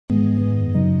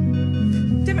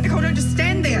Don't just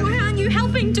stand there. Why aren't you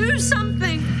helping do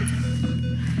something?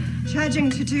 Charging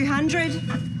to 200.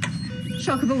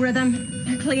 Shockable rhythm.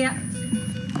 Clear.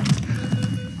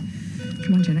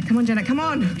 Come on, Janet. Come on, Janet. Come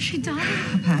on. She died.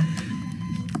 Papa.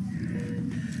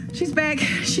 She's back.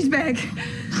 She's back.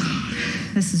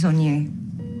 This is on you.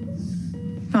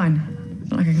 Fine.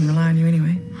 Not like I can rely on you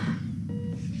anyway.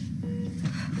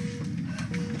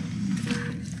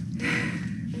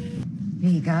 There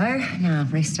you go. Now,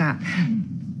 rest up.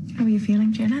 How are you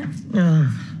feeling, Janet?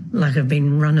 Oh, like I've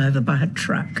been run over by a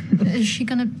truck. Is she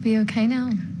gonna be okay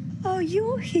now? Oh,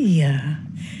 you're here.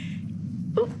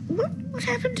 What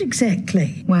happened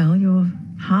exactly? Well, your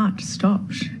heart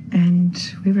stopped and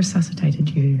we resuscitated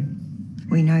you.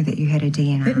 We know that you had a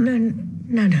DNR.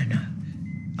 No.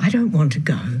 I don't want to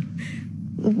go.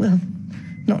 Well,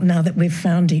 not now that we've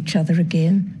found each other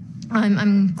again.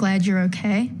 I'm glad you're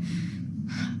okay.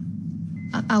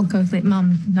 I'll go let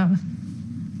Mum know.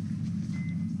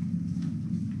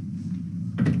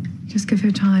 Just give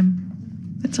her time.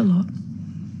 That's a lot.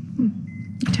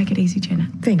 You take it easy, Janet.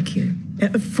 Thank you.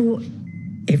 For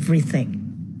everything.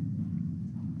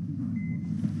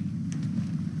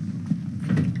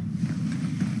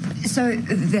 So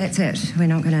that's it. We're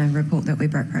not going to report that we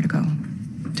broke protocol.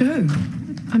 Do.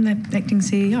 I'm the acting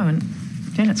CEO and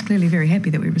Janet's clearly very happy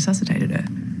that we resuscitated her.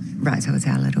 Right, so it's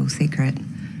our little secret.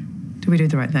 Did we do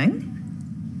the right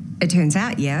thing? It turns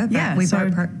out, yeah, but we so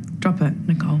broke drop it,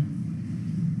 Nicole.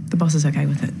 The boss is okay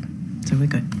with it, so we're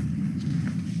good.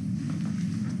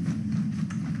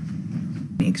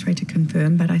 X-ray to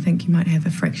confirm, but I think you might have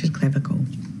a fractured clavicle.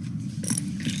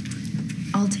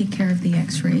 I'll take care of the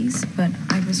x-rays, but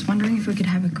I was wondering if we could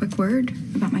have a quick word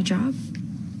about my job.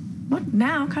 What,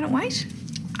 now? Can't it wait?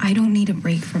 I don't need a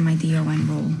break from my DON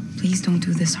role. Please don't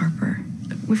do this, Harper.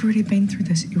 We've already been through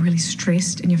this. You're really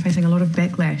stressed and you're facing a lot of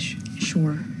backlash.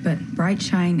 Sure, but Bright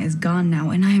Shine is gone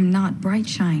now, and I am not Bright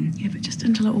Shine. Yeah, but just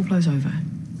until it all blows over.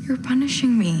 You're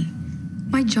punishing me.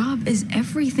 My job is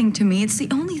everything to me. It's the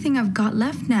only thing I've got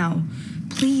left now.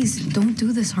 Please, don't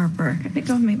do this, Harper. Let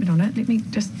go of me, Madonna. Let me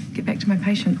just get back to my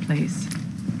patient, please.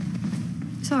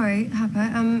 Sorry,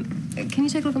 Harper. Can you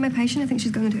take a look at my patient? I think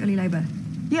she's going into early labour.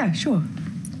 Yeah, sure.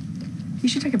 You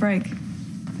should take a break.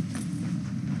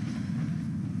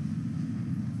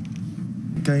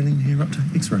 Galen here up to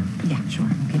X-ray. Yeah, sure.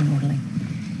 I'm getting orderly.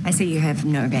 I see you have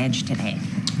no badge today.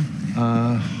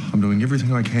 I'm doing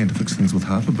everything I can to fix things with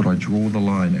Harper, but I draw the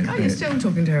line at Oh, you're still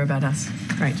talking to her about us.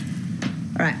 Great.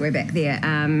 All right, we're back there.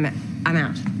 I'm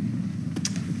out.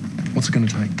 What's it going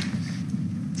to take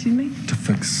Excuse me? to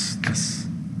fix this?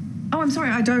 Oh, I'm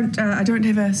sorry. I don't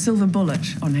have a silver bullet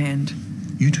on hand.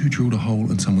 You two drilled a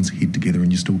hole in someone's head together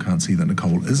and you still can't see that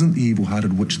Nicole isn't the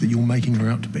evil-hearted witch that you're making her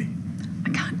out to be. I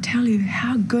can't tell you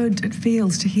how good it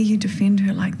feels to hear you defend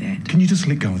her like that. Can you just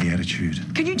let go of the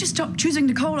attitude? Can you just stop choosing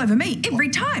Nicole over me every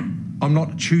time? I'm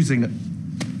not choosing it.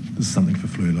 This is something for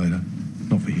Fleur later,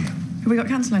 not for here. Have we got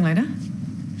counselling later?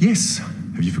 Yes.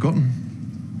 Have you forgotten?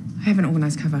 I have an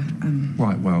organised cover.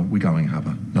 Right, well, we're going,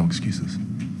 Harper. No excuses.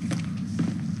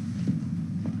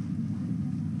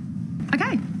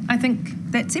 Okay, I think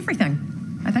that's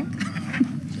everything, I think.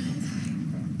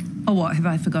 Oh, what, have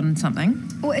I forgotten something?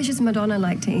 Well, it's just Madonna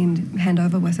liked to end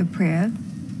handover with a prayer.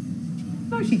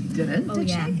 No, she didn't, Oh, did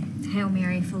yeah. she? Hail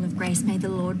Mary, full of grace, may the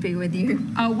Lord be with you.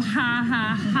 Oh, ha,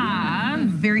 ha, ha.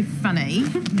 Very funny.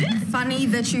 Funny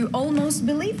that you almost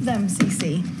believed them,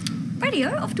 Cece.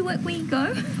 Radio, off to work we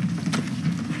go.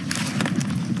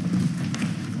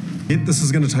 Yet this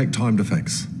is going to take time to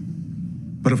fix.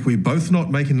 But if we're both not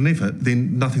making an effort,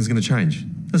 then nothing's going to change,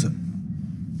 is it?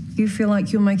 You feel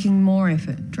like you're making more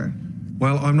effort, Drew?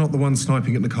 Well, I'm not the one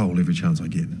sniping at Nicole every chance I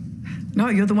get. No,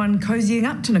 you're the one cozying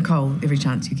up to Nicole every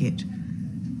chance you get.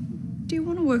 Do you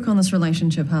want to work on this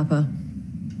relationship, Harper?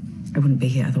 I wouldn't be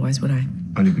here otherwise, would I?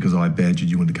 Only because I badgered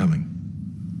you into coming.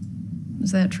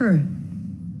 Is that true?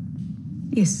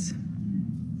 Yes.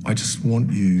 I just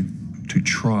want you to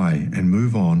try and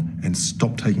move on and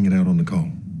stop taking it out on Nicole.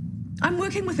 I'm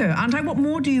working with her, aren't I? What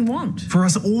more do you want? For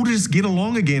us all to just get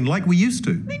along again like we used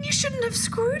to. Then you shouldn't have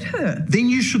screwed her. Then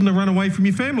you shouldn't have run away from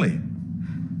your family.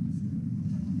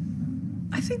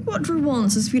 I think what Drew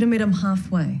wants is for you to meet him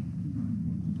halfway.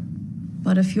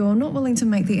 But if you're not willing to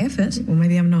make the effort... Well,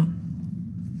 maybe I'm not.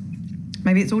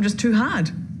 Maybe it's all just too hard.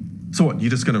 So what,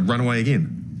 you're just going to run away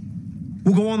again?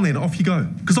 Well, go on then, off you go.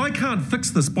 Because I can't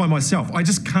fix this by myself. I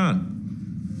just can't.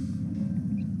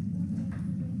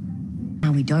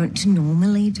 Now, we don't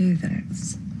normally do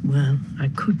this. Well, I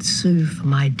could sue for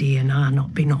my DNR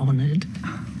not being honoured.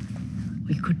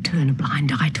 We could turn a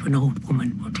blind eye to an old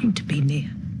woman wanting to be near.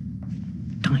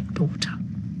 Dying daughter.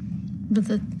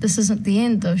 But this isn't the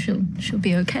end, though. She'll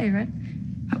be okay, right?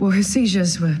 Well, her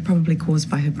seizures were probably caused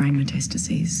by her brain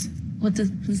metastases. What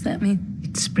does that mean?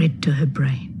 It spread to her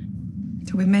brain.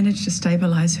 So we managed to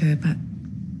stabilise her, but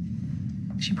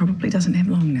she probably doesn't have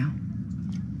long now.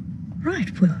 Right,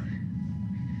 well,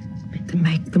 better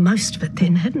make the most of it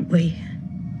then, hadn't we?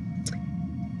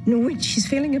 And when she's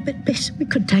feeling a bit better, we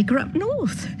could take her up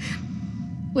north.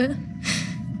 Where?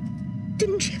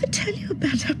 Didn't she ever tell you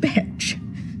about her batch?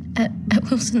 At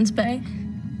Wilson's Bay.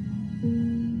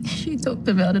 She talked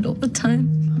about it all the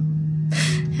time.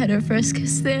 Had her first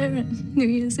kiss there at New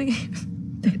Year's Eve.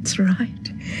 That's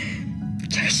right.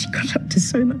 But she got up to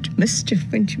so much mischief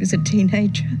when she was a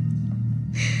teenager.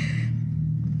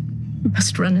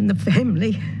 Must run in the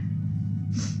family.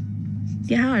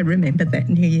 Yeah, I remember that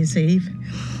New Year's Eve.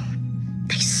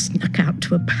 They snuck out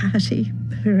to a party,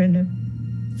 her and a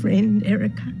friend,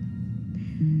 Erica.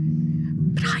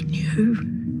 But I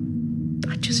knew.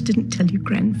 I just didn't tell your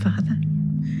grandfather.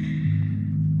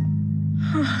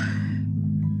 Oh,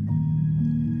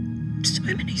 so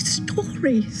many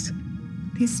stories.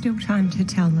 There's still time to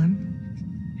tell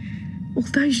them. All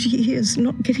those years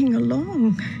not getting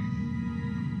along.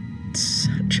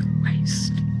 Such